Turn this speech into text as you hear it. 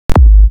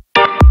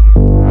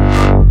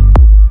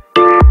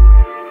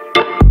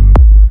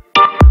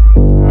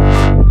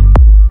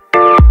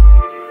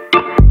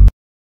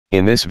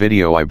In this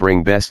video I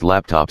bring best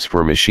laptops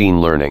for machine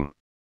learning.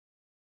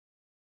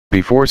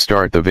 Before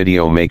start the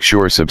video, make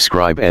sure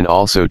subscribe and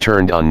also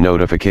turned on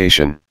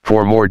notification.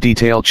 For more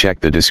detail check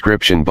the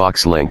description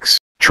box links.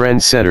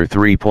 Trendsetter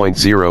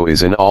 3.0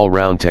 is an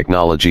all-round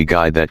technology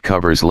guide that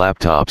covers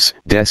laptops,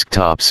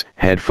 desktops,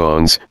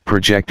 headphones,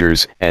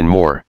 projectors, and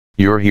more.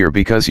 You're here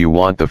because you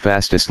want the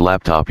fastest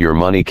laptop your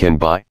money can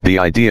buy. The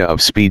idea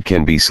of speed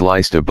can be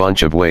sliced a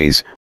bunch of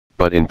ways,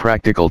 but in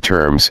practical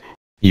terms,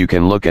 you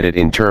can look at it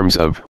in terms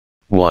of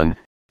 1.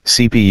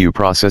 CPU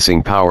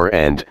processing power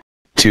and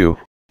 2.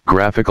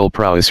 Graphical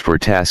prowess for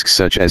tasks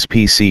such as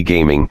PC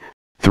gaming,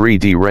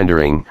 3D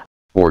rendering,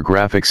 or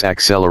graphics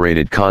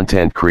accelerated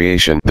content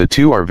creation. The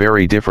two are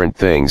very different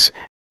things,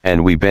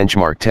 and we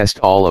benchmark test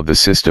all of the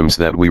systems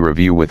that we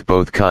review with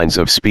both kinds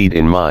of speed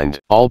in mind.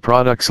 All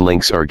products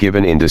links are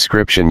given in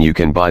description. You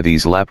can buy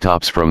these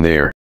laptops from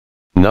there.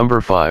 Number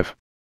 5.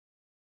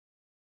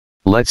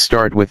 Let's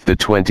start with the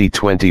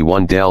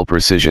 2021 Dell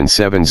Precision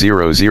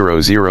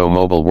 7000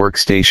 mobile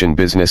workstation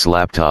business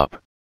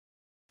laptop.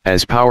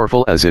 As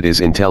powerful as it is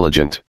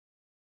intelligent.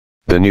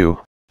 The new,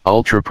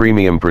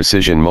 ultra-premium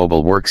Precision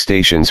mobile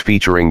workstations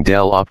featuring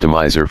Dell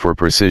Optimizer for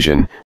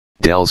Precision,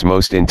 Dell's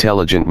most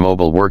intelligent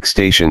mobile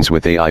workstations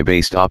with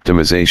AI-based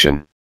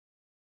optimization.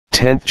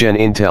 10th Gen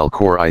Intel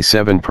Core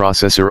i7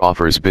 processor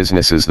offers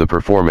businesses the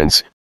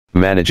performance,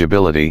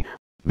 manageability,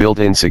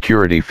 built-in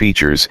security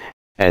features,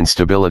 and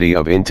stability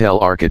of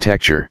Intel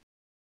architecture.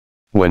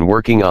 When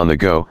working on the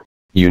go,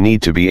 you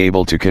need to be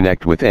able to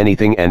connect with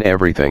anything and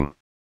everything.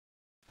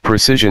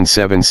 Precision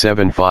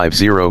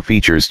 7750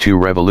 features two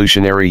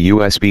revolutionary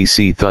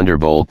USB-C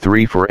Thunderbolt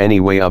 3 for any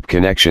way-up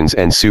connections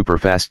and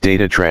super-fast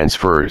data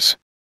transfers.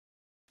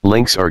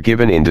 Links are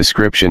given in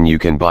description. You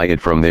can buy it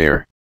from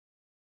there.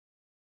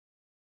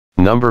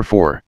 Number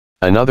 4.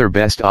 Another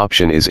best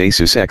option is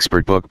Asus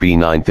ExpertBook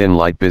B9 Thin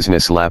Light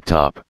Business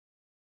Laptop.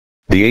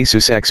 The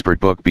Asus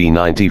ExpertBook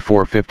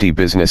B9450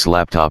 business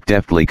laptop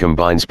deftly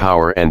combines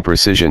power and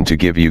precision to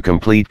give you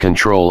complete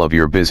control of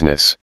your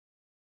business.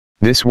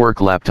 This work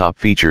laptop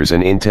features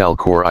an Intel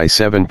Core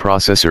i7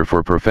 processor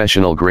for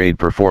professional-grade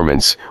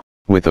performance,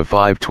 with a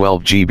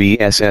 512GB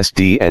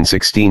SSD and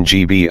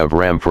 16GB of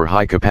RAM for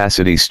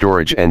high-capacity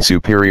storage and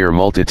superior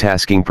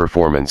multitasking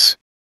performance.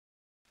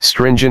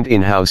 Stringent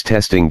in-house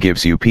testing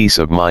gives you peace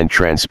of mind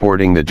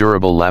transporting the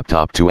durable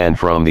laptop to and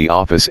from the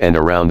office and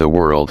around the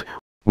world,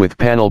 with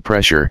panel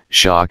pressure,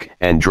 shock,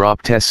 and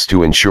drop tests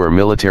to ensure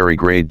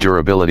military-grade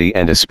durability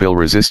and a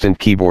spill-resistant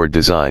keyboard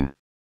design.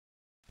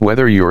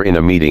 Whether you're in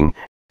a meeting,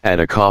 at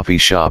a coffee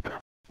shop,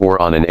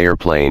 or on an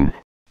airplane,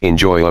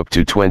 enjoy up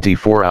to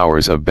 24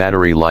 hours of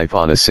battery life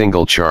on a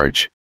single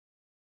charge.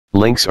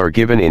 Links are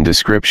given in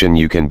description.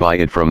 You can buy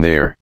it from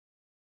there.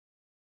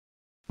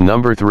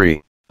 Number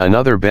 3.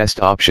 Another best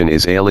option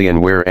is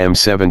Alienware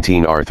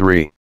M17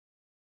 R3.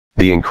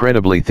 The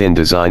incredibly thin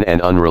design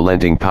and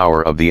unrelenting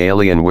power of the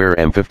Alienware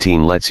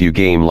M15 lets you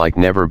game like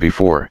never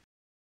before.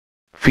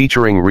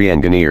 Featuring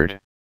re-engineered,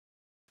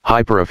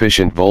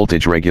 hyper-efficient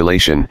voltage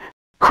regulation,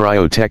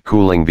 Cryo-Tech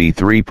cooling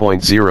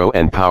v3.0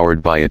 and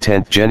powered by a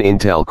 10th Gen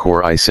Intel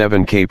Core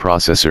i7K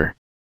processor.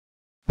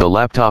 The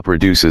laptop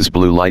reduces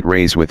blue light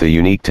rays with a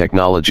unique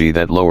technology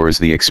that lowers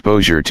the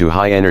exposure to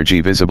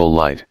high-energy visible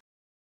light.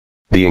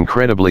 The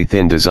incredibly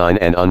thin design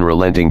and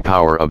unrelenting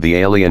power of the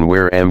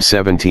Alienware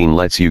M17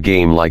 lets you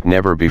game like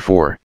never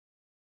before.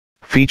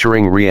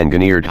 Featuring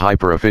re-engineered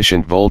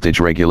hyper-efficient voltage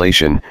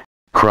regulation,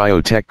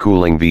 Cryo-Tech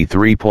cooling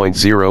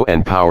v3.0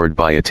 and powered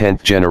by a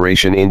 10th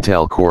generation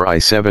Intel Core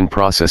i7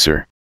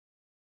 processor.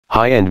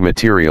 High-end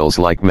materials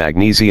like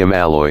magnesium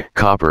alloy,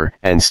 copper,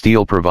 and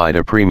steel provide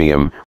a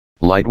premium,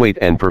 lightweight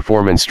and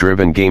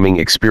performance-driven gaming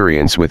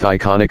experience with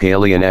iconic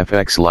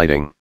AlienFX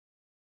lighting.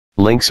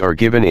 Links are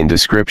given in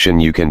description.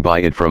 You can buy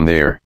it from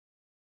there.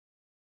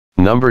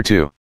 Number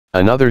 2.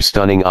 Another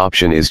stunning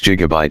option is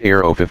Gigabyte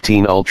Aero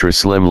 15 Ultra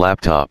Slim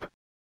Laptop.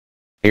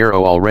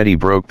 Aero already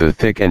broke the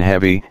thick and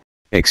heavy,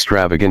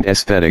 extravagant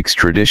aesthetics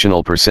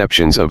traditional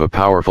perceptions of a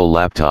powerful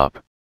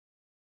laptop.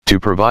 To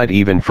provide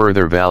even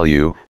further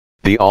value,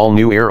 the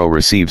all-new Aero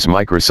receives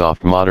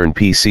Microsoft Modern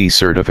PC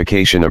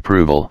certification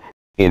approval,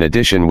 in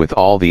addition with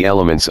all the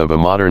elements of a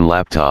modern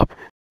laptop,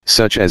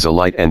 such as a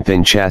light and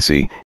thin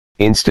chassis,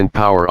 instant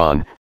power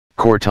on,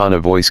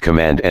 Cortana voice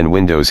command and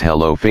Windows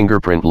Hello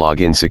fingerprint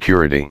login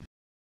security.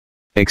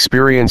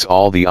 Experience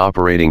all the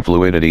operating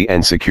fluidity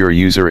and secure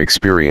user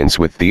experience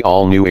with the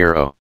all-new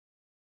Aero.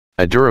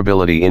 A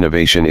durability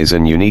innovation is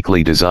an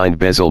uniquely designed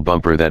bezel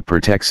bumper that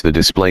protects the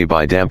display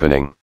by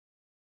dampening.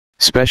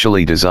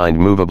 Specially designed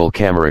movable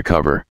camera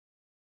cover.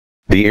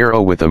 The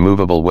Aero with a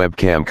movable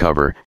webcam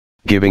cover,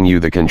 giving you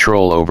the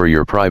control over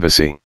your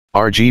privacy.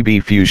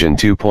 RGB Fusion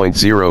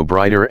 2.0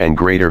 brighter and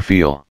greater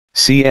feel.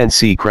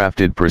 CNC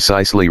crafted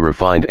precisely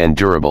refined and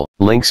durable.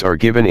 Links are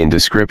given in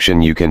description.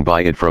 You can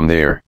buy it from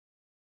there.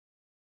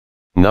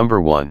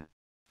 Number 1.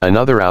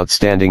 Another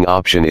outstanding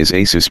option is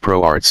Asus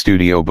ProArt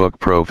StudioBook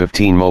Pro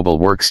 15 mobile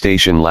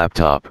workstation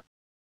laptop.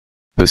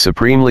 The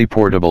supremely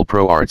portable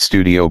ProArt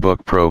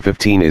StudioBook Pro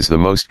 15 is the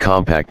most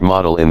compact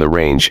model in the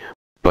range,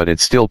 but it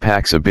still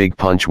packs a big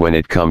punch when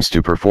it comes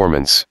to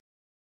performance.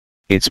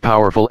 Its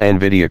powerful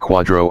NVIDIA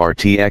Quadro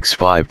RTX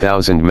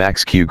 5000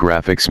 Max-Q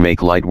graphics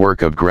make light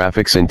work of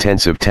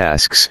graphics-intensive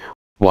tasks,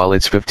 while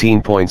its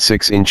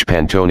 15.6-inch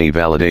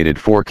Pantone-validated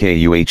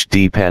 4K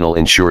UHD panel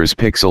ensures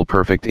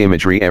pixel-perfect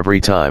imagery every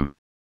time.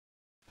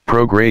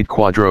 Pro-grade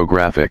Quadro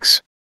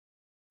graphics.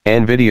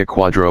 NVIDIA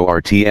Quadro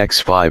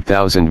RTX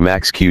 5000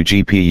 Max-Q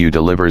GPU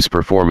delivers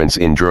performance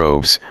in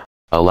droves,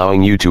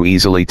 allowing you to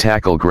easily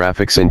tackle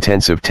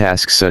graphics-intensive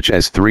tasks such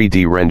as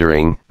 3D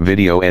rendering,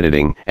 video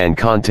editing, and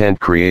content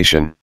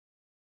creation.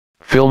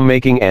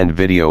 Filmmaking and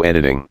video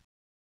editing.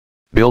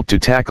 Built to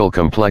tackle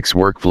complex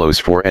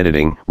workflows for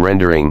editing,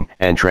 rendering,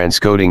 and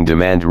transcoding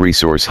demand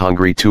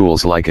resource-hungry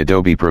tools like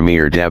Adobe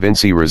Premiere,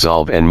 DaVinci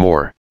Resolve and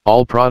more.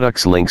 All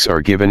products links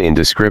are given in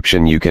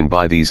description. You can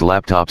buy these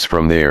laptops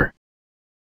from there.